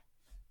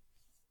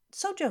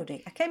So,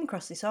 Jodie, I came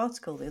across this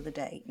article the other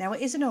day. Now, it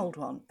is an old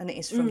one and it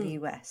is from the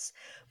US,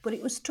 but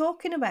it was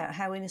talking about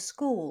how in a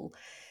school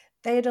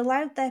they had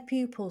allowed their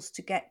pupils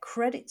to get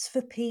credits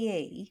for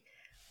PE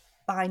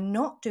by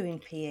not doing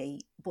PE,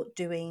 but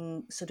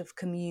doing sort of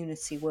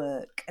community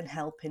work and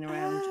helping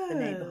around the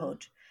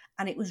neighbourhood.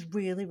 And it was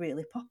really,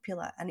 really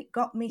popular. And it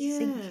got me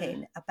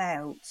thinking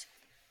about,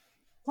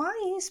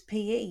 why is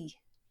PE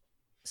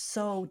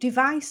so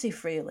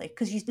divisive, really?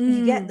 Because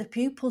you get the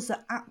pupils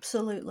that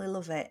absolutely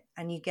love it,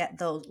 and you get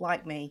those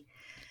like me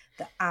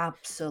that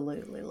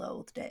absolutely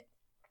loathed it.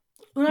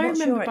 Well,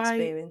 What's your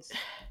experience?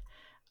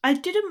 I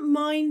didn't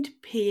mind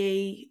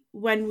PE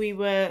when we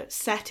were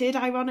setted,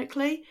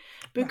 ironically,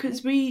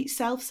 because we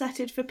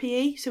self-setted for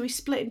PE. So we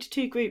split into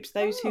two groups,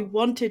 those who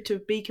wanted to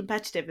be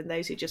competitive and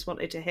those who just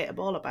wanted to hit a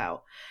ball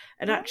about.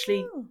 And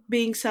actually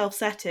being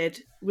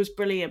self-setted was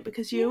brilliant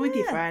because you were with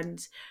your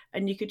friends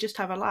and you could just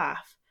have a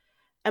laugh.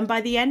 And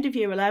by the end of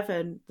year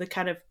 11, the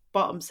kind of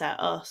bottom set,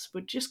 us,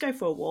 would just go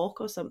for a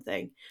walk or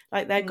something.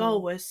 Like their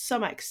goal was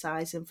some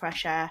exercise and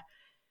fresh air.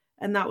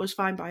 And that was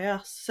fine by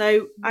us.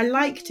 So I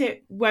liked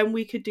it when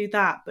we could do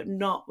that, but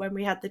not when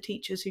we had the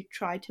teachers who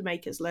tried to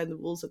make us learn the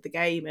rules of the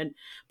game and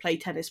play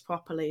tennis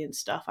properly and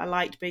stuff. I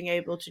liked being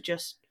able to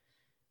just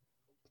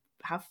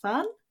have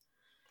fun.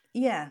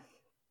 Yeah.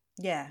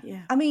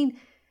 I mean,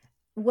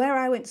 where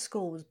I went to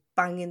school was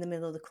bang in the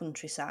middle of the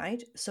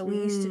countryside. So we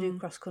used to do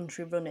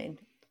cross-country running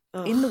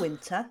in the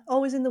winter,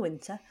 always in the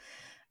winter.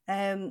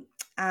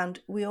 And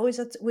we always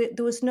had,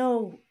 there was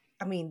no,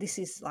 I mean, this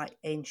is like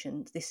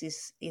ancient, this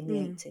is in the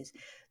 80s.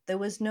 There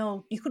was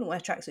no, you couldn't wear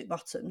tracksuit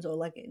bottoms or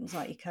leggings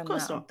like you can now.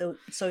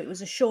 So it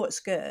was a short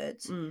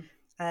skirt.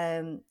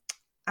 And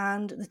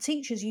the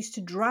teachers used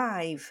to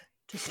drive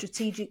to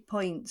strategic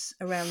points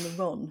around the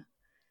run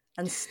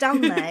and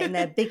stand there in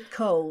their big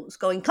coats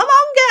going, "Come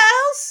on,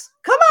 girls,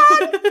 come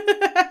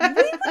on."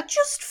 We would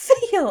just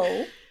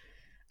feel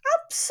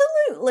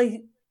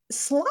absolutely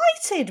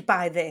slighted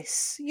by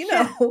this,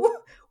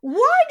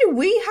 Why do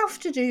we have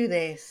to do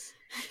this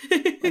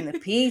when the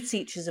PE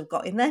teachers have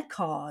got in their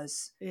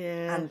cars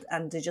and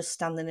they're just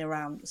standing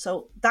around?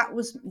 So that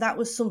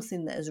was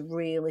something that has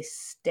really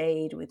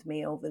stayed with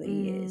me over the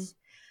years.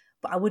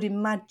 But I would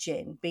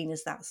imagine, being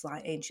as that's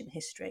like ancient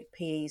history,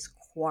 PE is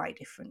quite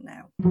different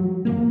now.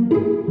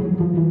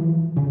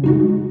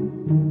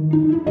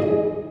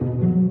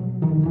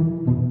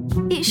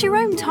 It's your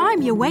own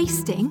time you're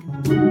wasting.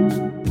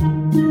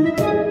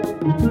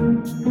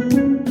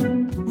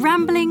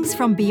 Ramblings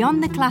from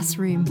Beyond the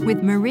Classroom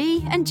with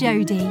Marie and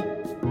Jodi.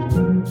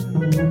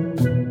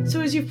 So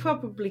as you've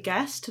probably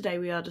guessed, today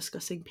we are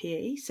discussing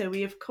PE. So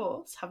we, of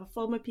course, have a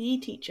former PE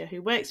teacher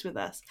who works with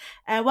us.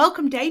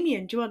 Welcome,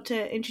 Damian. Do you want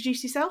to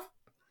introduce yourself?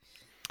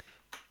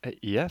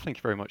 Yeah, thank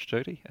you very much,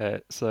 Jodi.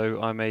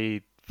 So I'm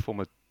a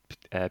former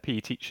PE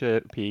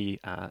teacher, PE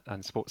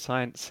and sports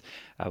science.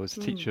 I was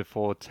a teacher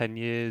for 10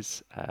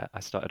 years. I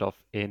started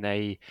off in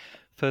a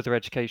further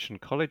education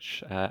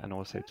college and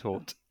also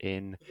taught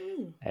in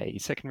a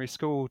secondary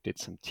school, did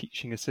some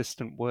teaching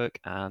assistant work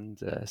and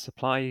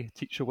supply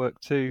teacher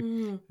work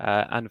too,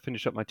 and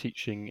finished up my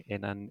teaching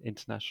in an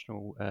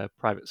international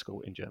private school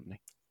in Germany.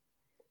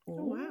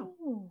 Oh,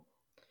 wow.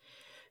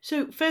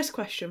 So first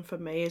question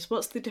from me is,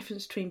 what's the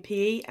difference between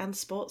PE and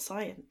sports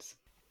science?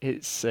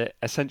 It's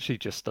essentially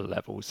just a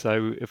level.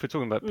 So if we're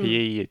talking about PE,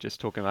 you're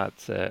just talking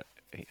about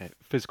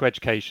physical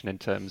education in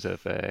terms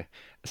of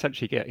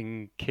essentially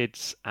getting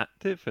kids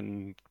active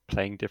and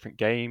playing different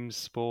games,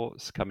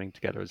 sports, coming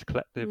together as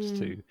collectives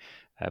to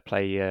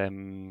play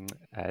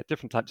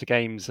different types of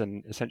games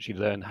and essentially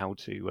learn how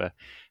to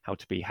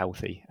be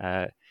healthy.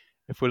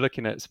 If we're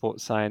looking at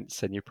sports science,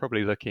 then you're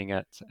probably looking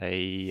at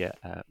a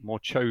more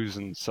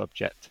chosen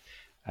subject.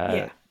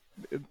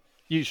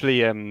 Usually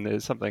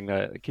there's something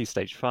Key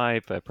Stage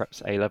 5,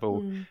 perhaps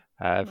A-level.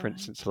 For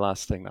instance, the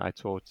last thing that I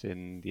taught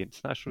in the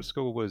international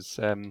school was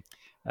an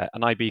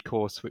IB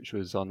course, which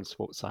was on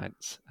sports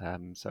science.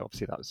 So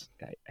obviously that was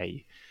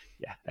a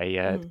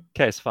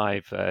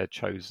KS5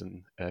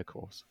 chosen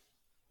course.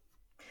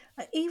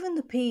 Even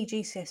the PE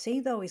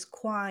GCSE, though, is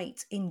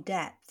quite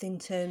in-depth in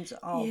terms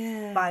of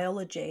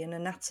biology and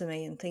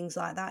anatomy and things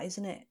like that,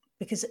 isn't it?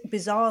 Because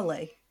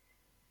bizarrely,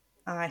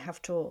 I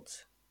have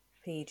taught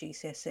PE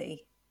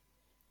GCSE.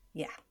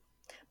 Yeah,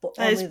 but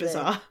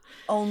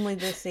only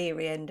the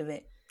theory end of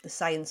it, the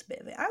science bit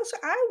of it. I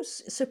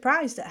was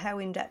surprised at how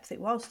in depth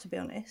it was, to be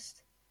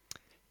honest.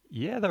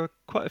 Yeah, there were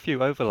quite a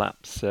few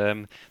overlaps.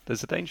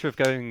 There's a danger of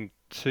going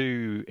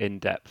too in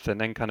depth and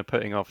then kind of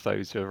putting off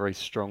those who are very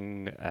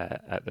strong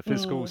at the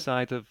physical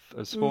side of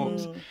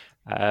sports,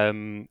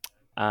 and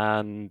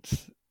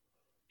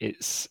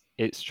it's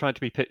trying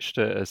to be pitched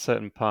at a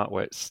certain part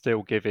where it's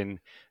still giving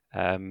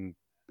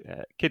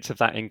kids of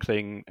that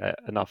inkling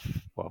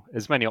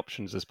as many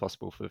options as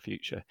possible for the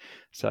future.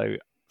 So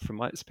from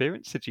my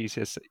experience, the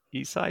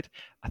GCSE side,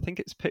 I think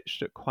it's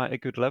pitched at quite a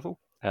good level.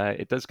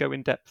 It does go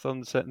in depth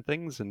on certain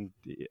things, and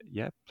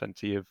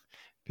plenty of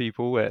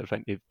people,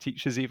 plenty of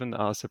teachers even, that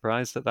are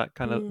surprised at that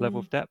kind of level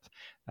of depth.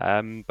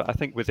 But I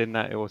think within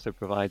that, it also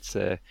provides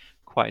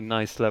quite a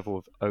nice level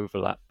of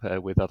overlap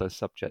with other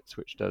subjects,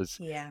 which does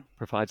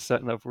provide a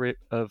certain level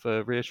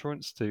of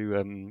reassurance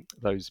to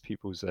those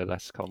pupils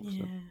less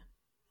confident.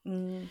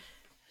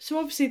 So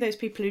obviously those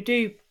people who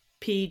do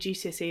PE,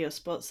 GCSE or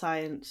sports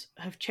science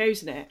have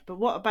chosen it, but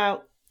what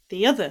about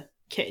the other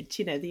kids,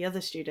 the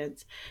other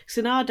students? Because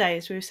in our day,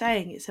 as we were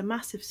saying, it's a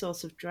massive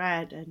source of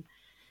dread and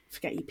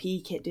forget your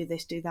PE kit, do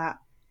this, do that.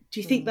 Do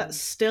you think that's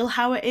still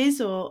how it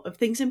is, or have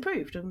things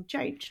improved and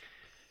changed?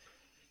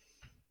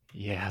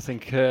 Yeah, I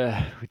think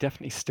we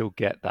definitely still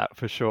get that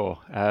for sure.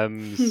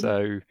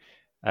 So,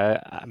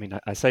 I mean,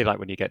 I say like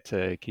when you get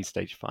to Key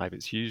Stage 5,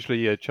 it's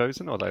usually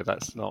chosen, although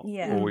that's not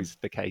always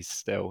the case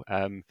still.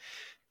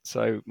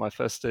 So my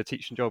first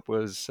teaching job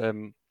was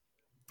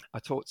I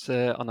taught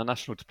on a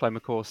national diploma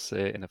course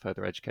in a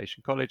further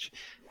education college.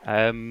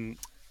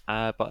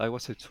 But I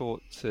also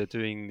taught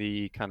doing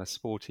the kind of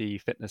sporty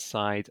fitness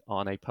side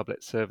on a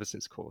public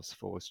services course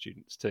for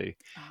students too.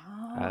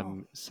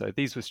 So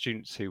these were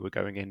students who were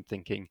going in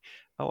thinking,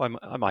 oh,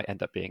 I might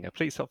end up being a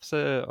police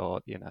officer,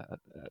 or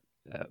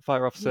a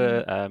fire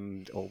officer,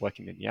 or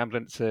working in the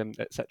ambulance,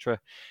 etc.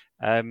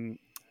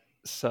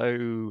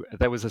 So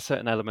there was a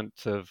certain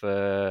element of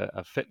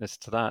fitness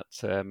to that.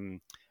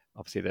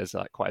 Obviously, there's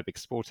like quite a big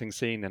sporting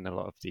scene in a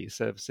lot of these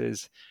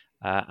services.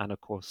 And of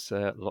course,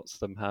 lots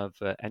of them have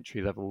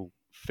entry-level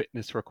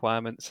fitness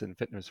requirements and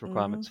fitness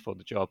requirements for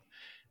the job.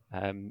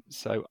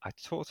 So I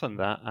taught on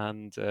that,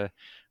 and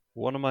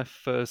one of my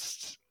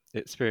first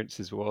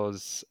experiences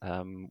was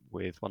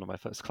with one of my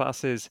first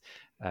classes.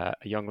 A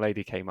young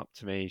lady came up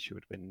to me. She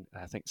would have been,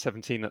 I think,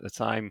 17 at the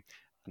time,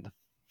 and the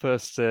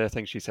first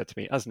thing she said to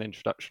me as an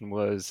introduction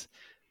was,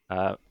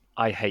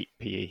 "I hate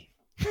PE."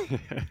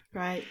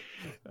 Right.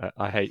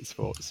 I hate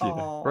sports.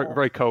 Very,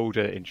 very cold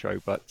intro,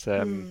 but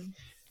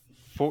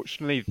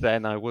fortunately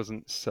then I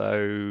wasn't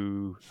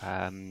so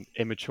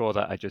immature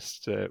that I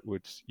just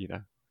would,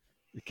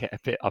 get a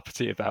bit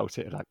uppity about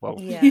it. Like, well,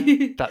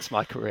 that's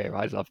my career.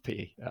 I love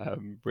PE,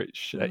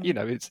 which, I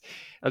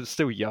was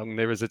still young.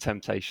 There is a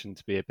temptation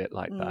to be a bit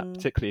like that,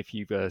 particularly if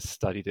you've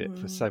studied it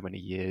for so many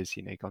years,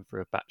 you've gone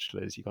for a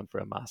bachelor's, you've gone for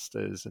a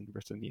master's and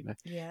written,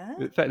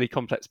 fairly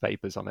complex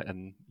papers on it.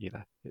 And,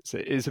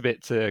 it is a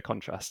bit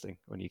contrasting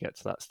when you get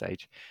to that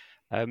stage.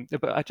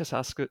 But I just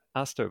asked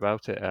her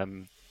about it,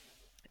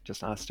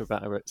 just asked her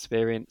about her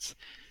experience.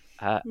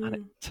 And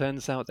it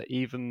turns out that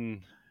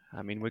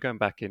we're going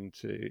back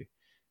into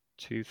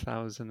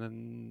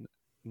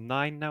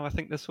 2009 now, I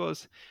think this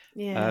was.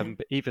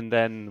 But even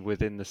then,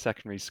 within the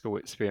secondary school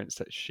experience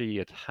that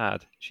she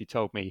had, she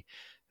told me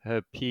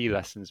her PE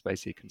lessons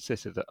basically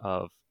consisted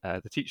of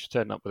the teacher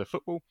turning up with a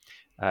football.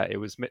 It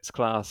was mixed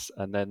class,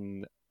 and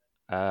then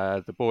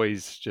the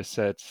boys just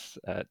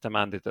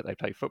demanded that they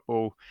play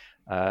football.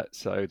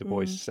 So the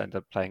boys just ended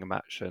up playing a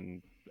match,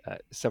 and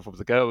several of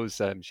the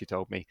girls, she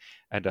told me,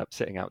 ended up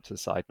sitting out to the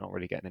side, not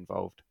really getting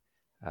involved.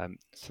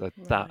 So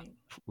that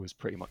was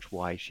pretty much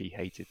why she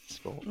hated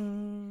sport.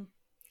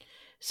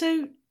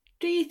 So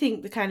do you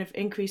think the kind of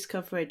increased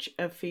coverage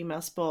of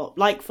female sport,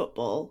 like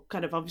football,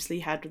 kind of obviously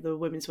had the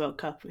Women's World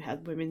Cup, we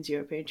had Women's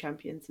European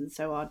Champions and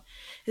so on,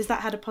 has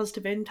that had a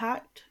positive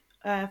impact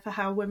for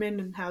how women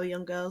and how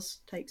young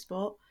girls take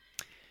sport?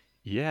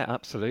 Yeah,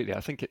 absolutely.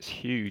 I think it's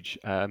huge.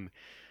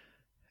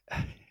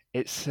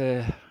 It's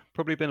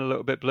probably been a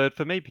little bit blurred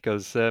for me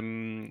because,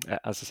 as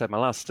I said, my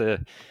last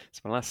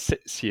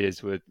 6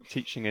 years were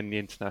teaching in the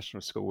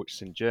international school, which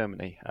is in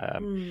Germany.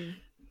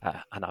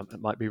 And I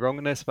might be wrong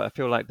on this, but I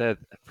feel like they're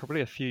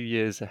probably a few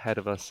years ahead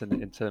of us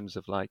in terms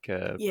of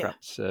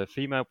perhaps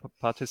female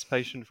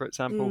participation, for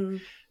example.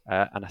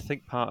 And I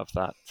think part of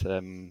that,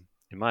 in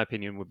my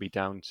opinion, would be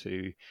down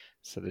to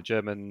the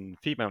German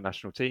female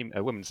national team,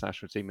 women's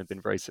national team, had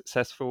been very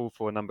successful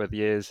for a number of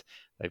years.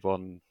 They've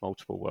won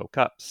multiple World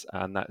Cups,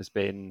 and that has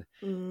been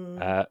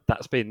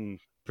that's been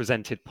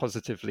presented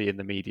positively in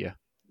the media.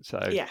 So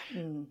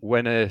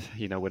when a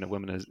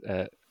woman is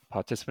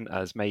participant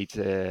has made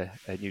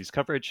news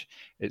coverage,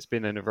 it's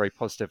been in a very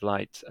positive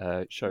light,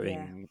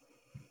 showing.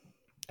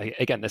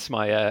 Again, this is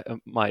my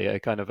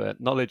kind of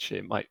knowledge.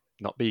 It might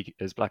not be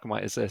as black and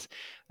white as this,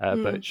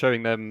 but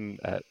showing them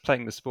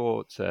playing the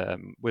sport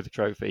with a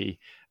trophy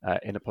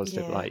in a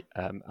positive light,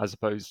 as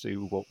opposed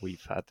to what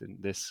we've had in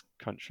this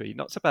country.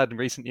 Not so bad in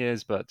recent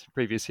years, but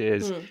previous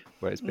years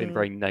where it's been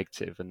very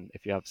negative. And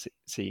if you have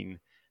seen,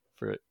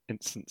 for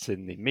instance,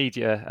 in the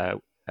media,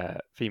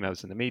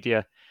 females in the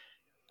media,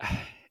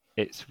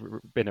 it's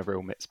been a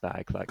real mixed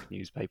bag, like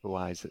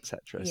newspaper-wise,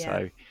 etc.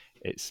 So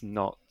it's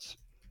not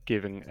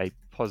giving a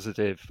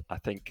positive, I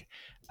think,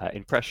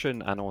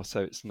 impression, and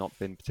also it's not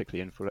been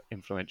particularly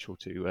influential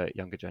to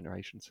younger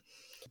generations.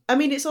 I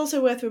mean, it's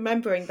also worth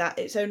remembering that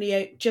it's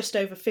only just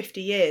over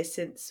 50 years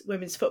since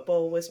women's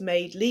football was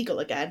made legal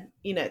again.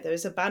 There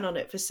was a ban on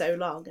it for so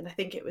long, and I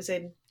think it was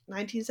in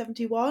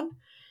 1971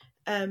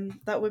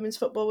 that women's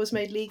football was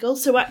made legal.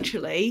 So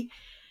actually,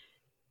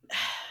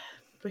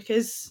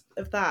 because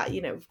of that,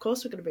 of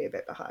course we're going to be a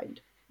bit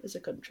behind as a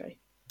country.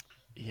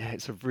 Yeah,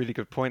 it's a really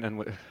good point,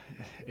 and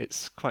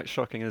it's quite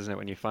shocking, isn't it,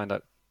 when you find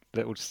out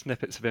little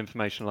snippets of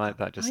information like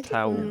that, I just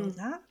didn't know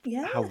that.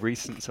 Yeah. how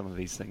recent some of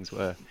these things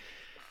were.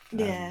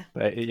 Yeah.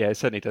 But yeah, it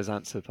certainly does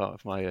answer part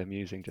of my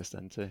musing just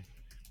then too.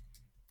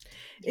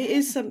 It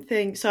is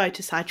something, sorry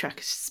to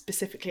sidetrack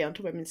specifically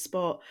onto women's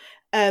sport,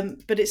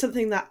 but it's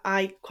something that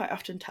I quite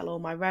often tell all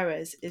my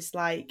rowers is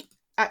like,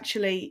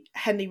 actually,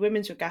 Henley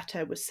Women's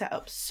Regatta was set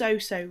up so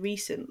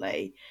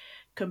recently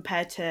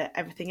compared to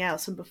everything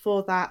else. And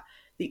before that,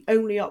 the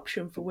only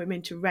option for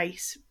women to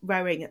race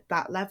rowing at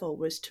that level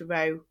was to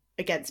row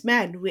against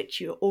men,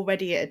 which you're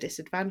already at a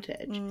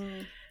disadvantage.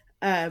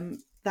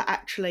 That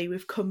actually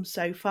we've come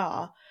so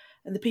far.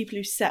 And the people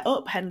who set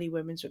up Henley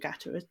Women's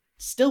Regatta are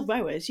still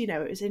rowers. You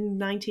know, it was in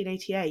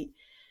 1988.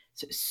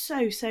 So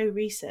it's so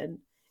recent.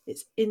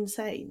 It's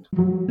insane.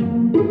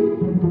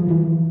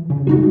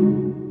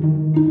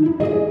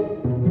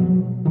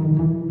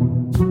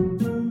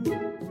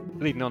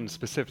 Leading on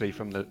specifically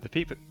from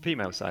the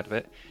female side of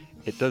it,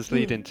 it does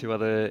lead into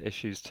other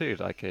issues too,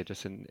 like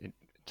just in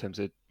terms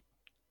of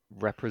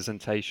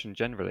representation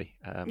generally.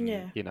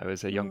 You know,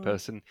 as a young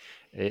person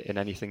in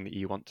anything that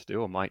you want to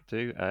do or might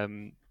do,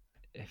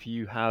 if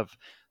you have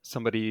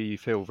somebody you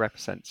feel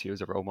represents you as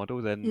a role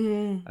model, then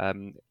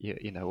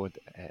you know,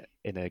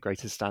 in a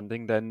greater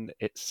standing, then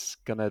it's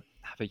gonna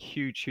have a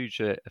huge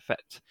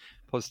effect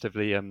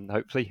positively,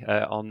 hopefully,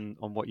 on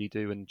what you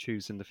do and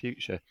choose in the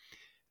future.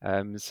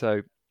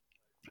 So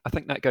I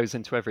think that goes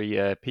into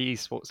every PE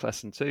sports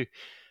lesson too.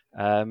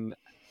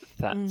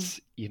 That's,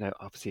 you know,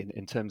 obviously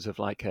in terms of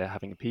like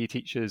having PE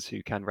teachers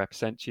who can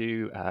represent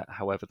you,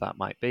 however that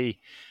might be.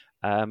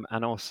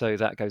 And also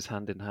that goes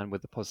hand in hand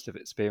with the positive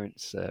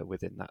experience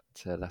within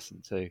that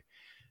lesson too.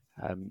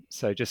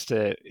 So just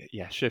to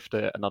shift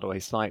another way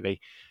slightly,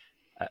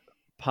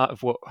 part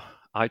of what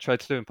I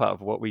tried to do and part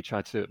of what we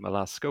tried to do at my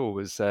last school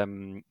was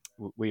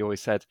we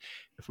always said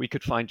if we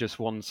could find just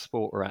one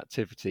sport or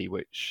activity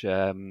which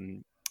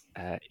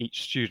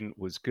each student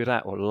was good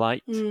at or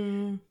liked,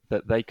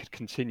 that they could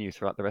continue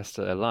throughout the rest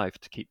of their life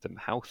to keep them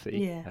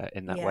healthy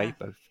in that way,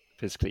 both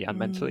physically and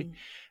mentally,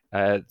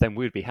 then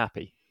we'd be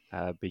happy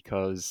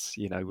because,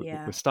 you know,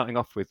 we're starting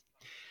off with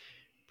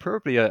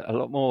probably a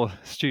lot more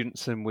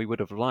students than we would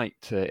have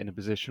liked in a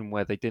position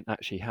where they didn't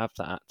actually have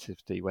that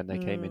activity when they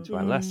came into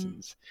our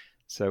lessons.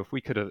 So if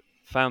we could have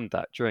found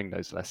that during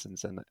those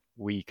lessons, then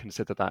we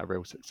consider that a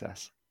real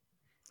success.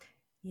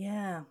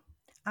 Yeah.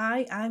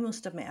 I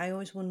must admit, I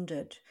always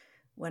wondered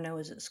when I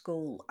was at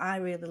school, I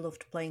really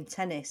loved playing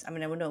tennis. I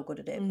mean, I was no good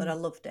at it, but I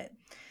loved it.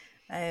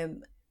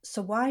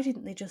 So why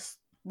didn't they just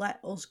let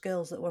us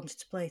girls that wanted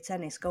to play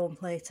tennis go and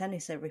play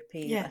tennis every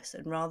PE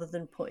lesson rather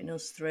than putting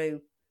us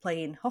through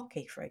playing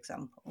hockey, for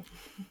example,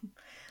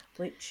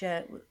 which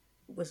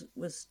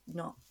was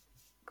not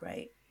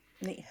great.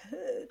 And it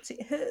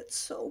hurts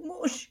so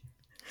much.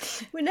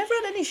 We never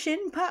had any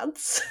shin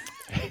pads.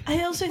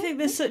 I also think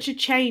there's such a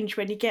change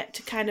when you get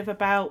to kind of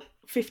about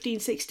 15,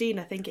 16,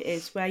 I think it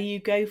is, where you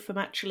go from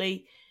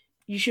actually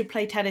you should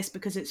play tennis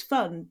because it's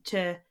fun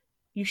to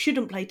you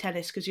shouldn't play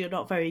tennis because you're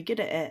not very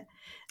good at it.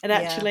 And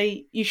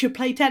actually you should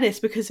play tennis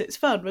because it's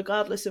fun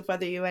regardless of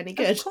whether you're any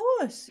good. Of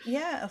course,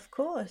 yeah, of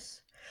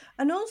course.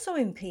 And also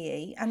in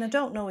PE, and I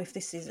don't know if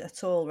this is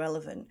at all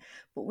relevant,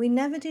 but we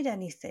never did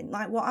anything.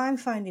 Like what I'm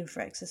finding for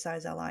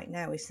exercise I like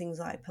now is things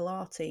like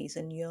Pilates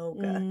and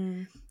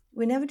yoga.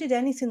 We never did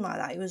anything like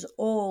that. It was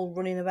all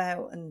running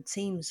about and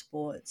team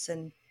sports.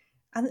 And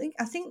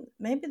I think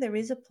maybe there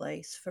is a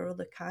place for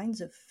other kinds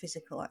of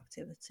physical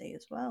activity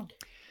as well.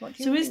 What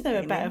do you think, is there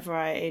Damian? a better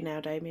variety now,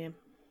 Damian?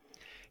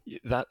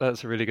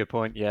 That's a really good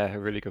point. Yeah, a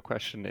really good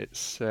question.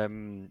 It's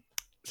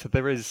so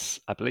there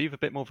is, I believe, a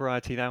bit more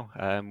variety now.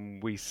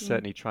 We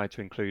certainly try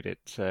to include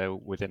it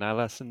within our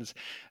lessons.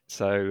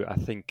 So I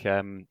think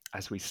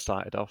as we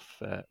started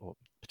off, or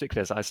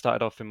particularly as I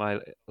started off in my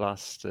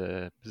last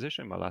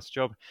position, my last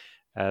job,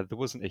 there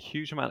wasn't a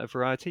huge amount of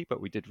variety, but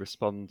we did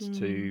respond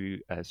to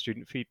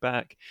student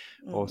feedback,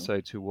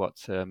 also to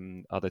what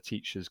other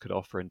teachers could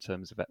offer in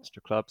terms of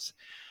extra clubs.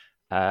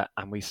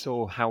 And we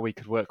saw how we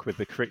could work with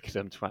the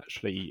curriculum to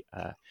actually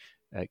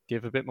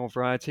give a bit more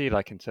variety,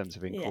 like in terms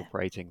of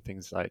incorporating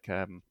things like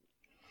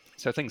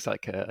things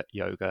like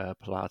yoga,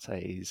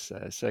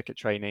 Pilates, circuit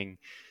training,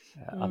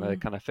 other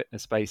kind of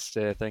fitness-based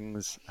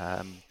things.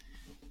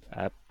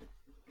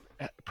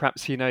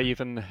 Perhaps, you know,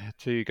 even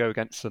to go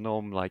against the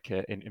norm, like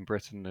in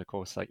Britain, of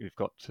course, like we've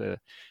got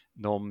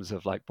norms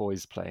of like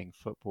boys playing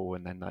football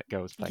and then like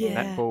girls playing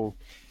netball,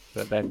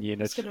 but then, you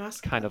know,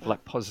 kind of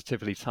like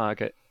positively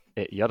target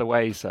it the other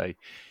way. So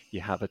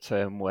you have a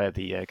term where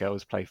the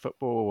girls play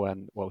football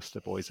and whilst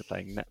the boys are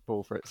playing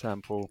netball, for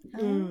example,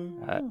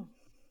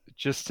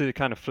 just to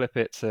kind of flip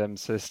it. So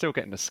they're still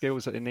getting the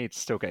skills that they need,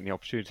 still getting the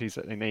opportunities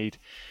that they need,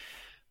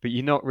 but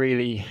you're not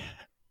really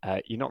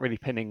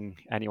pinning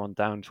anyone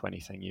down to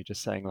anything. You're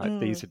just saying like,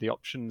 these are the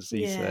options,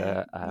 these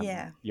are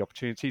the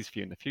opportunities for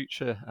you in the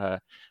future.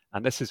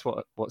 And this is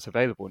what's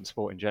available in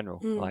sport in general.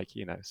 Like,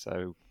 you know,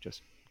 so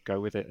just go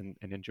with it and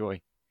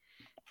enjoy.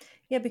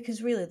 Yeah,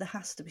 because really there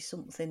has to be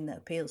something that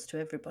appeals to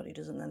everybody,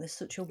 doesn't there? There's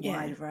such a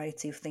wide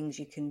variety of things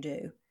you can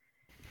do.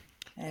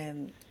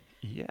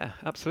 Yeah,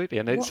 absolutely.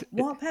 And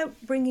what about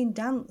bringing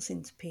dance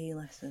into PE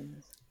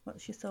lessons?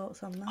 What's your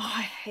thoughts on that? Oh,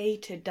 I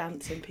hated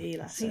dancing PE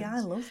lessons. See, I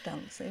love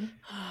dancing.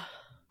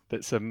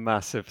 That's a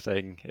massive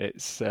thing.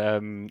 It's so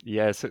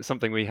it's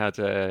something we had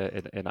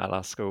in our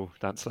last school,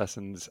 dance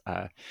lessons.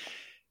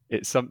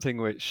 It's something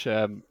which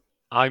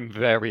I'm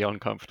very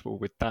uncomfortable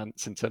with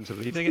dance in terms of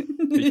leading it,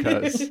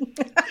 because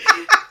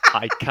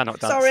I cannot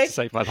dance to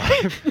save my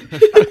life.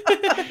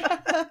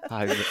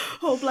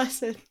 Oh,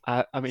 bless him.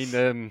 I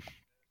mean,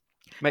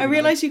 I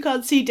realise you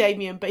can't see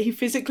Damian, but he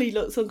physically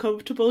looks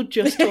uncomfortable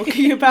just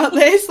talking about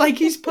this. Like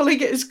he's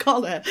pulling at his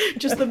collar.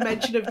 Just the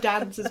mention of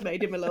dance has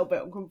made him a little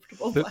bit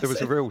uncomfortable. There was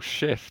a real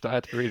shift. I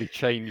had to really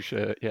change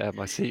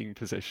my seating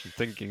position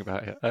thinking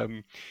about it.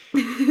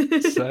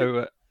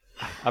 So,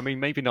 I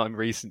mean, maybe not in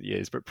recent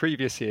years, but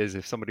previous years,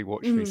 if somebody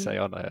watched me, say,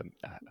 on a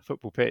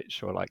football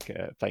pitch or like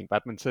playing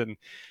badminton,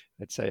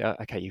 they'd say,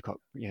 okay, you've got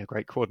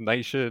great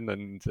coordination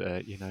and,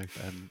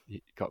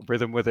 you've got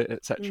rhythm with it,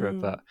 etc.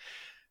 But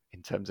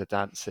in terms of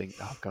dancing,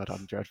 oh God,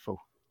 I'm dreadful.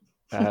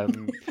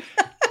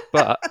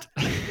 But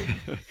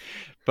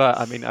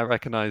I mean, I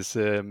recognise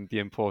the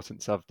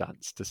importance of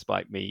dance,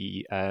 despite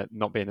me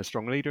not being a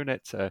strong leader in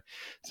it. So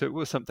it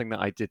was something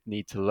that I did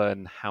need to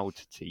learn how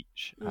to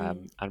teach,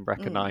 and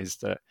recognise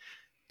that,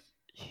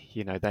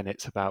 then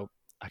it's about,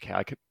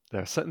 okay,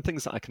 there are certain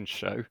things that I can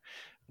show,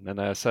 and then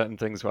there are certain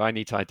things where I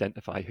need to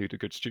identify who the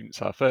good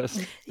students are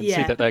first and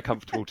see that they're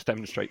comfortable to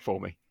demonstrate for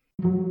me.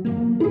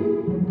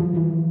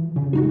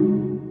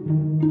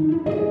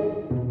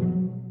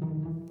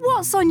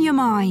 What's on your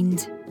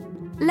mind?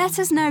 Let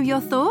us know your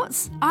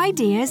thoughts,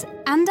 ideas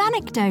and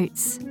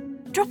anecdotes.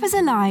 Drop us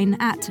a line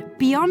at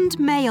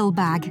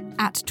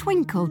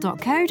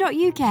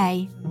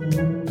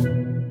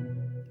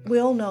beyondmailbag@twinkle.co.uk. We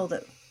all know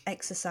that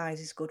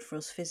exercise is good for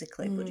us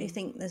physically, but do you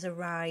think there's a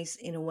rise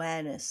in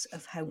awareness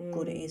of how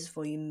good it is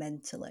for you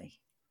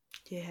mentally?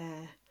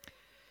 Yeah.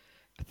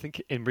 I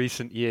think in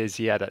recent years,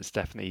 that's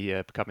definitely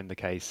becoming the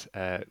case.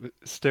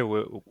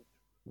 Still,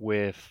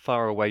 we're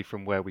far away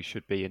from where we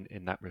should be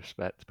in that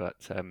respect,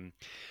 but so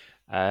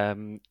I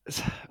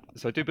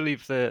do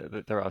believe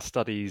that there are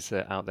studies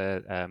out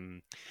there. I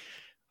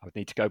would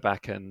need to go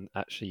back and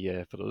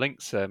actually for the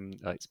links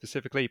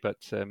specifically, but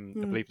I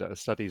believe there are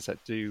studies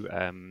that do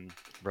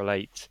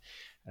relate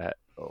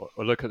or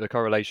look at the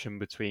correlation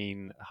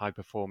between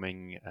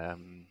high-performing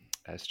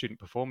student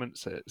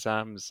performance at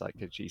exams like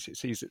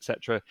GCSEs,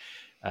 etc.,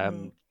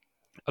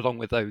 along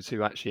with those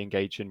who actually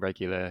engage in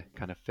regular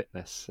kind of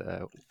fitness,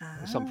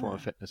 some form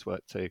of fitness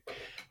work too.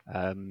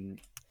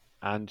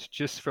 And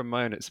just from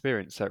my own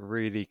experience, that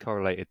really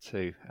correlated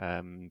to,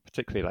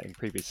 particularly like in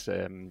previous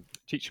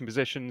teaching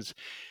positions.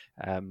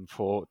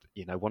 For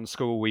one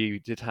school, we're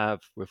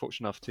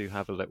fortunate enough to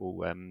have a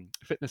little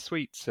fitness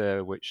suite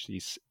which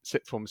these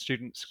sixth form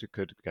students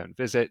could go and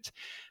visit.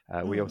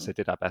 We also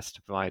did our best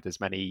to provide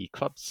as many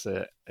clubs,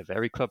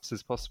 varied clubs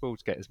as possible,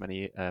 to get as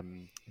many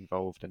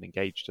involved and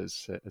engaged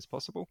as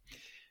possible.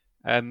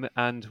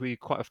 And we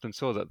quite often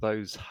saw that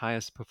those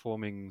highest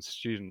performing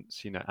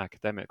students,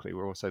 academically,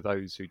 were also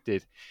those who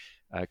did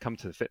come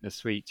to the fitness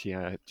suite,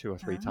 2 or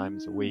 3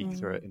 times a week.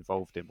 They're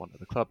involved in one of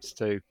the clubs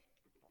too.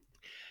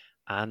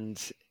 And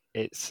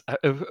it's,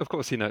 of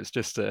course, it's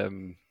just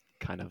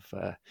kind of,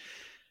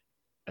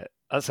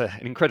 that's an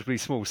incredibly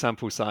small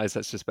sample size.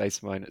 That's just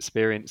based on my own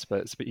experience.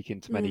 But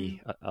speaking to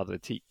many other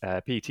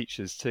PE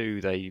teachers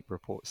too, they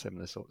report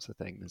similar sorts of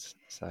things.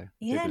 So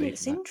yeah, and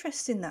it's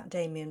interesting that,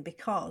 Damian,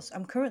 because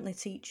I'm currently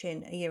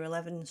teaching a Year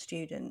 11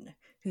 student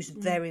who's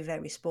very,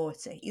 very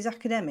sporty. He's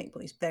academic,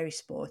 but he's very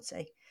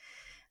sporty.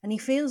 And he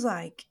feels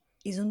like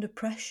he's under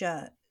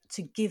pressure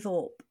to give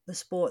up the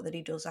sport that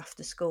he does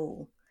after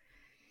school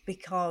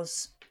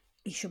because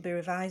he should be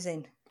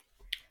revising.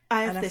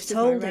 I've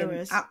told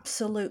him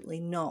absolutely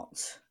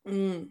not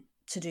to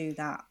do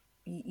that.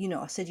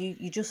 I said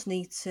you just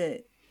need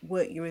to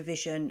work your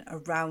revision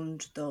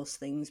around those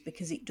things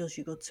because it does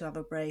you good to have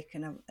a break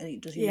and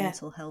it does your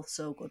mental health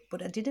so good.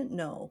 But I didn't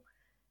know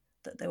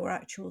that there were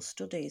actual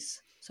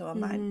studies, so I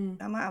might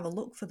have a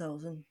look for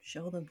those and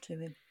show them to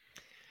him.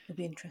 He'll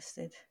be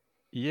interested.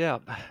 Yeah,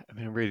 I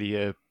mean, I'm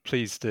really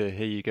pleased to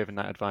hear you giving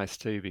that advice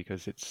too,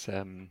 because it's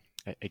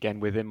again,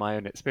 within my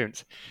own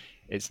experience,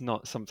 it's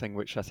not something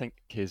which I think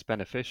is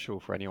beneficial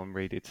for anyone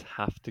really to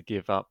have to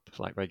give up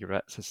like regular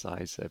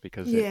exercise,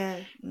 because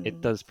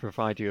it does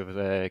provide you with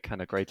a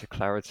kind of greater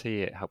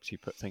clarity. It helps you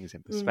put things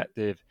in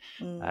perspective.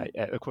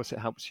 Of course, it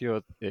helps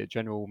your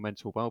general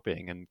mental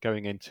well-being, and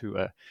going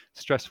into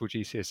stressful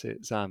GCSE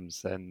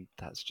exams, then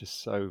that's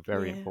just so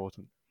very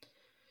important.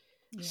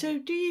 Yeah. So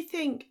do you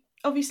think,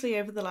 obviously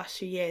over the last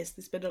few years,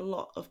 there's been a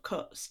lot of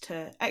cuts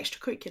to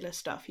extracurricular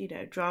stuff,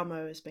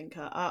 drama has been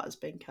cut, art has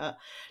been cut,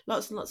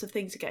 lots and lots of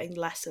things are getting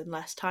less and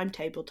less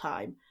timetable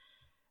time.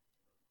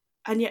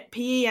 And yet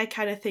PE, I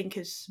kind of think,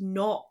 has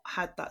not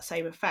had that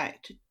same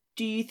effect.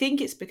 Do you think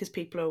it's because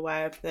people are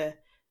aware of the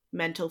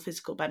mental,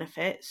 physical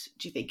benefits?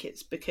 Do you think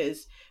it's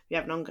because we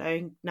have an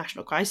ongoing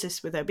national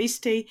crisis with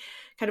obesity?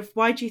 Kind of,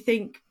 why do you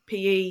think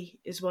PE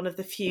is one of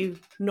the few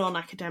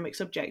non-academic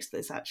subjects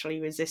that's actually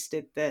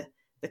resisted the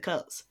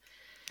cuts?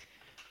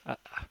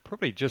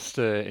 Probably just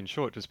in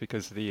short, just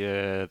because of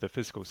the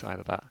physical side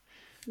of that.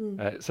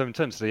 So in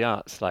terms of the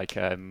arts, like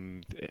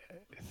the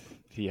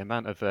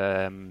amount of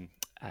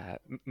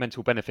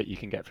mental benefit you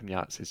can get from the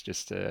arts is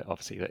just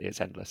obviously that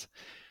it's endless.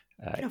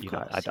 I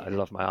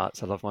love my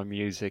arts, I love my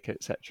music,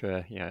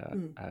 etc.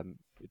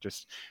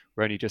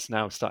 We're only just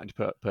now starting to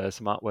put up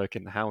some artwork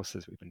in the house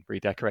as we've been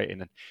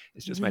redecorating, and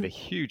it's just made a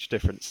huge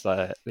difference,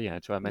 to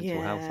our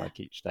mental health, like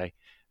each day.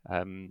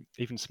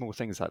 Even small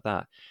things like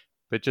that.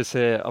 But just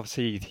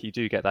obviously you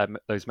do get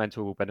those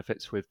mental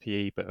benefits with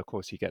PE, but of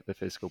course you get the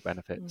physical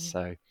benefits.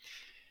 So,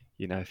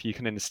 if you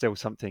can instill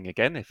something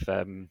again, if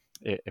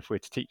we're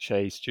to teach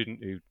a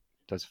student who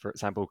does, for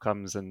example,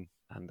 comes and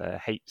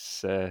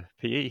hates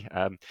PE,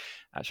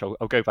 actually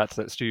I'll go back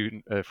to that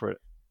student for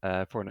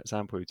an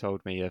example who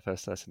told me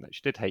first lesson that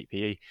she did hate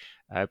PE.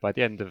 By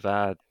the end of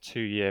our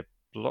 2-year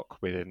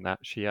block within that,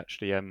 she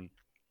actually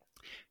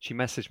she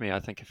messaged me,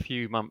 I think, a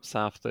few months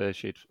after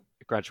she'd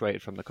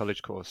graduated from the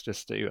college course,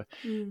 just to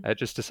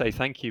say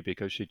thank you,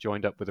 because she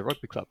joined up with a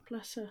rugby club.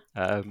 Bless her.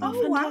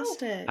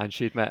 Fantastic! And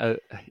she'd met a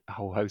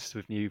whole host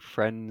of new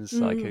friends,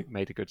 like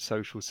made a good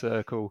social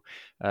circle,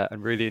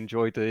 and really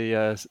enjoyed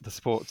the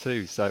sport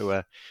too.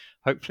 So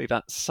hopefully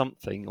that's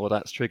something, or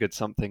that's triggered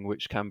something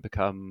which can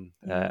become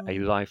a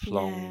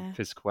lifelong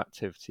physical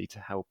activity to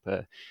help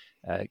kind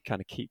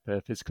of keep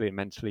physically and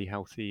mentally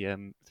healthy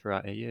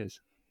throughout her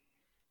years.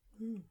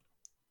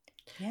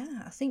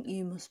 Yeah, I think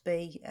you must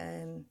be.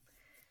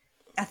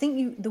 I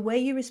think the way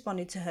you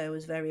responded to her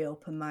was very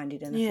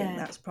open-minded, and I think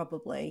that's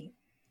probably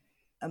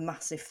a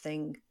massive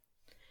thing.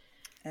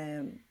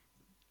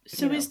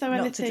 So is there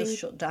anything... Not to just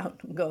shut down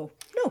and go,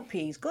 no,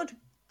 PE's good.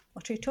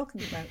 What are you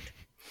talking about?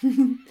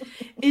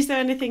 Is there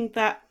anything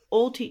that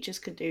all teachers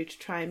can do to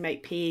try and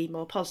make PE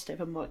more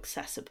positive and more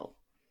accessible?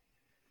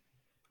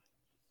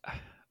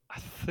 I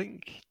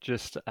think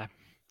just...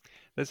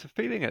 there's a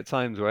feeling at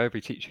times where every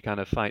teacher kind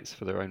of fights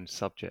for their own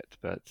subject,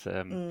 but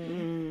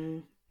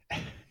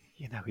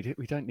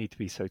we don't need to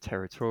be so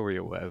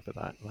territorial over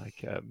that.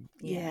 Like,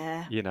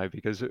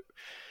 because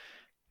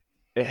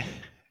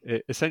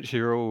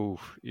essentially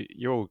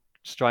you're all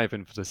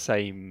striving for the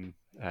same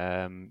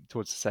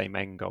towards the same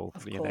end goal.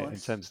 In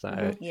terms of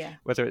that,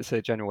 whether it's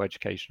a general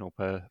educational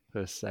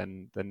purpose,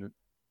 then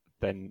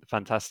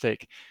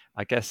fantastic.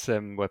 I guess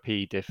where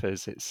PE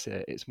differs,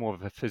 it's more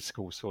of a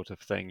physical sort of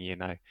thing,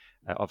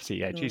 Obviously,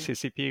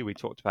 GCSE PE we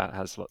talked about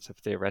has lots of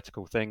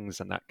theoretical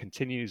things, and that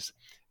continues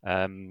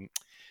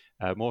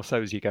more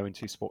so as you go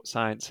into sports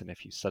science and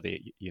if you study at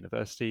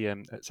university,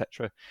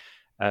 etc.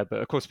 But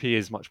of course, PE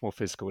is much more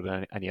physical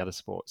than any other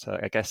sport. So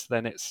I guess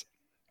then it's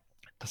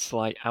a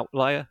slight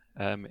outlier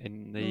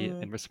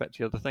in respect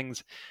to other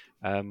things.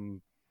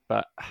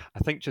 But I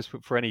think just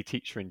for any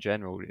teacher in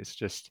general,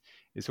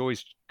 it's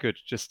always good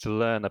just to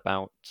learn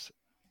about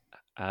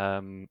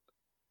the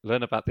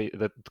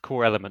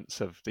core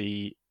elements of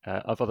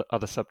of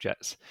other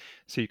subjects,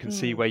 so you can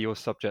see where your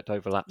subject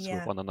overlaps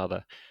with one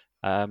another.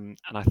 And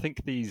I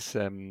think these,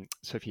 so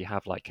if you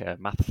have like a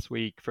maths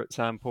week, for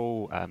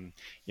example,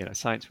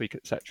 science week,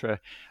 etc.,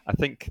 I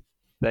think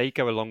they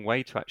go a long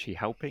way to actually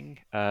helping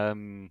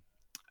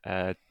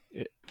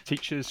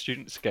teachers,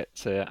 students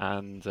get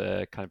and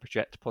kind of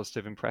project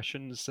positive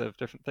impressions of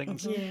different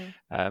things. So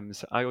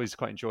I always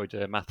quite enjoyed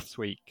Maths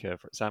Week,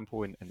 for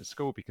example, in the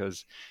school,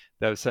 because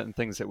there were certain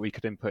things that we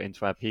could input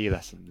into our PE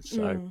lessons.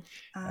 So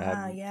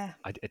I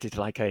did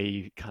like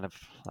a kind of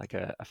like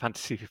a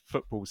fantasy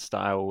football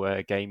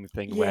style game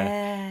thing where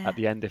at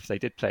the end, if they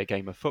did play a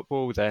game of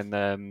football,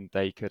 then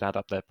they could add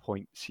up their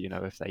points.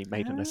 If they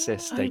made an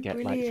assist, they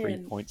get like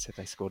 3 points. If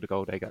they scored a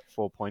goal, they get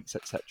 4 points,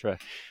 etc.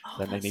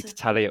 Then they need to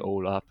tally it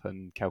all up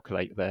and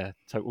calculate their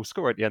total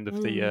score at the end of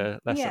the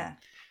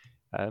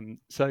lesson.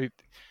 So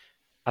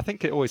I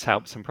think it always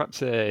helps, and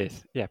perhaps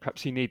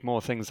you need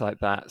more things like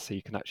that so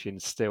you can actually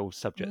instill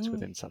subjects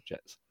within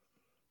subjects.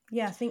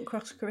 Yeah, I think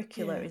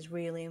cross-curricular is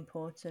really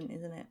important,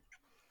 isn't it?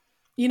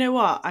 You know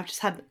what? I've just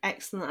had an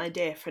excellent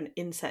idea for an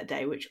inset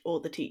day, which all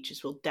the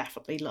teachers will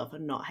definitely love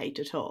and not hate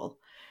at all.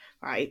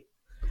 Right?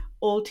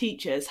 All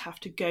teachers have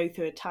to go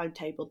through a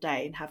timetable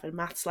day and have a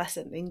maths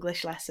lesson, an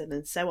English lesson,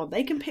 and so on.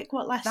 They can pick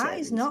what lessons. That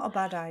is not a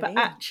bad idea. But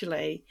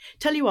actually,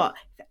 tell you what,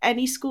 if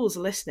any schools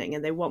are listening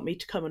and they want me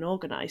to come and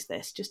organise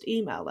this, just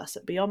email us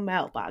at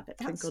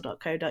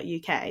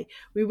beyondmailbag@twinkle.co.uk.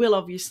 We will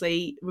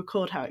obviously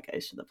record how it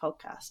goes for the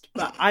podcast,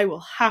 but I will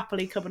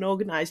happily come and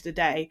organise the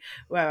day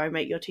where I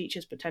make your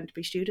teachers pretend to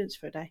be students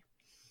for a day.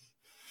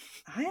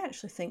 I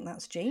actually think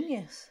that's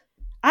genius.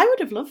 I would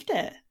have loved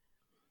it.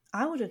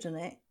 I would have done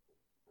it.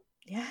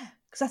 Yeah,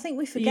 because I think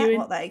we forget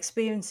what that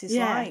experience is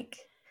like,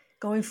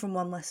 going from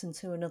one lesson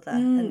to another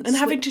and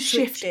having to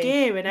shift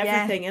gear and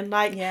everything. And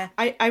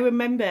I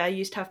remember I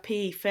used to have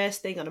PE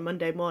first thing on a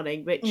Monday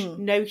morning, which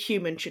no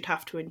human should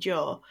have to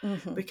endure,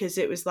 because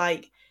it was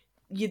like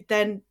you'd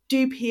then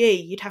do PE,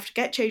 you'd have to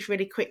get changed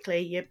really quickly,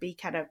 you'd be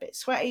kind of a bit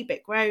sweaty, a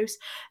bit gross,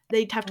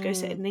 then you'd have to go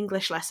sit in an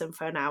English lesson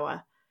for an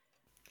hour.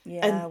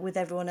 Yeah, with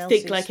everyone else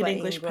think who's like an sweaty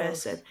English and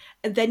gross. person.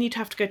 And then you'd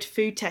have to go to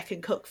food tech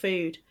and cook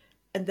food.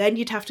 And then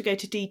you'd have to go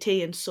to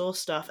DT and source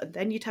stuff. And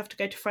then you'd have to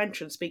go to French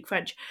and speak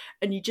French.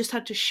 And you just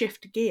had to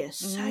shift gear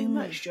so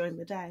much during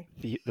the day.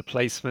 The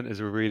placement is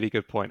a really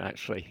good point,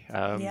 actually.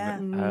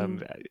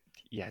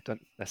 Yeah, I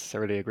don't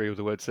necessarily agree with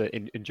the words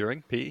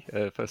enduring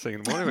PE first thing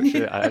in the morning, which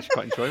I actually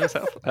quite enjoy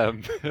myself.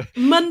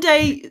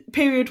 Monday,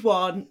 period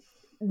 1,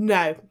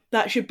 no.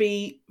 That should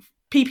be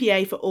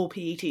PPA for all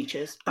PE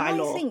teachers by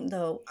law.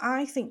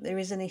 I think there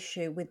is an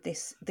issue with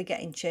this, the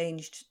getting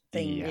changed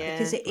thing,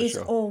 because it is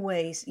sure.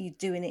 always, you're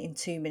doing it in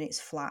 2 minutes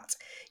flat.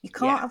 You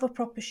can't have a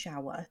proper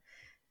shower.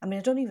 I mean,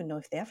 I don't even know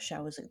if they have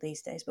showers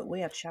these days, but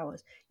we had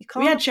showers.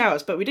 We had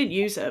showers, but we didn't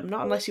use them,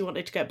 not unless you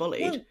wanted to get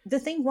bullied. Well, the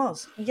thing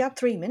was, you had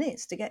 3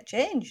 minutes to get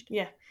changed.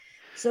 Yeah.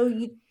 So,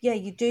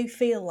 you do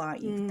feel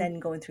like you're then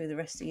going through the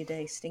rest of your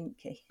day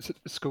stinky. So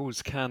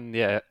schools can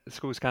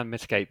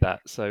mitigate that.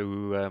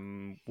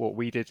 So what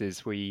we did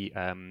is we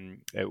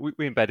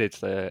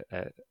embedded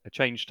a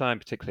change time,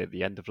 particularly at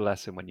the end of the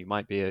lesson when you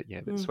might be a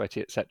bit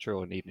sweaty, etc.,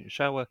 or needing a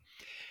shower.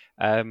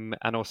 And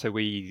also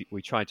we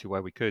tried to,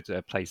 where we could,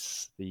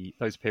 place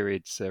those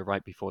periods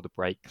right before the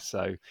break.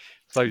 So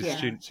for those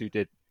students who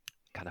did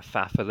kind of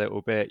faff a little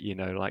bit,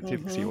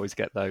 because you always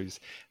get those,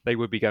 they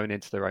would be going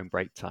into their own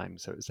break time,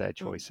 so it was their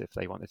choice if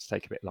they wanted to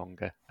take a bit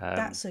longer.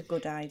 That's a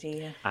good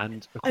idea.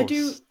 And of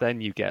course,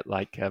 then you get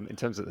in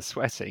terms of the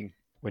sweating,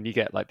 when you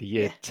get the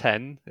year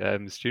 10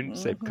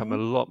 students, they become a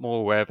lot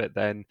more aware of it.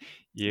 Then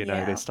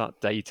they start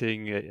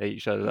dating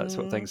each other, that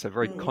sort of thing. So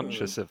very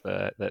conscious of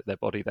their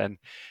body. Then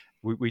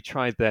we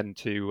tried then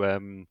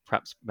to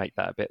perhaps make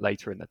that a bit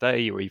later in the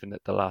day, or even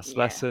at the last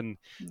lesson,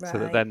 so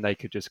that then they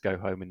could just go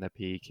home in their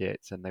PE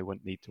kits and they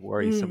wouldn't need to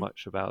worry so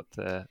much about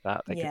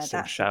that. They could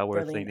still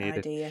shower if they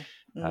needed. Idea.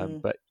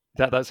 But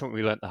that's something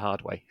we learnt the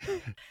hard way.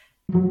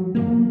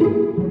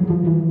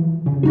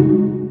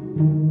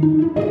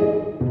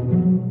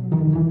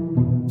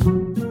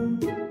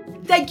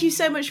 Thank you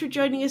so much for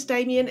joining us,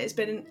 Damian. It's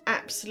been an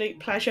absolute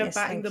pleasure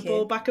batting the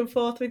ball back and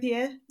forth with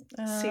you.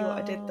 See what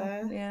I did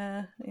there?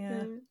 Yeah.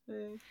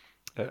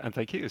 And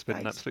thank you. It's been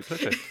an absolute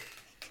pleasure.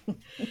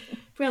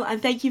 Brill, and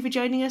thank you for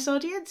joining us,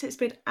 audience. It's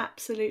been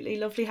absolutely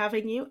lovely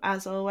having you,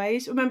 as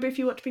always. Remember, if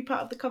you want to be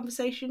part of the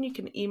conversation, you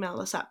can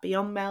email us at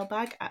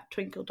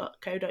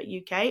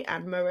beyondmailbag@twinkle.co.uk.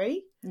 And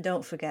Marie?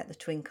 Don't forget the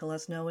twinkle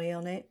has no E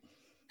on it.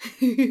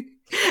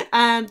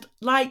 And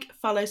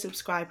follow,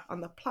 subscribe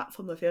on the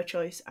platform of your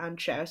choice, and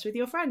share us with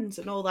your friends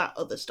and all that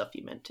other stuff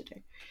you meant to do.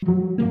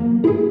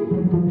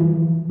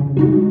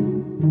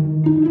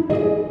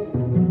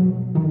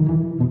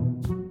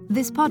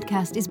 This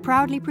podcast is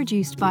proudly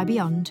produced by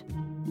Beyond.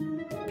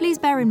 Please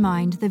bear in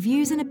mind the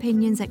views and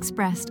opinions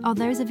expressed are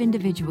those of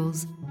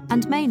individuals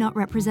and may not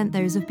represent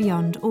those of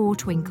Beyond or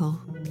Twinkle.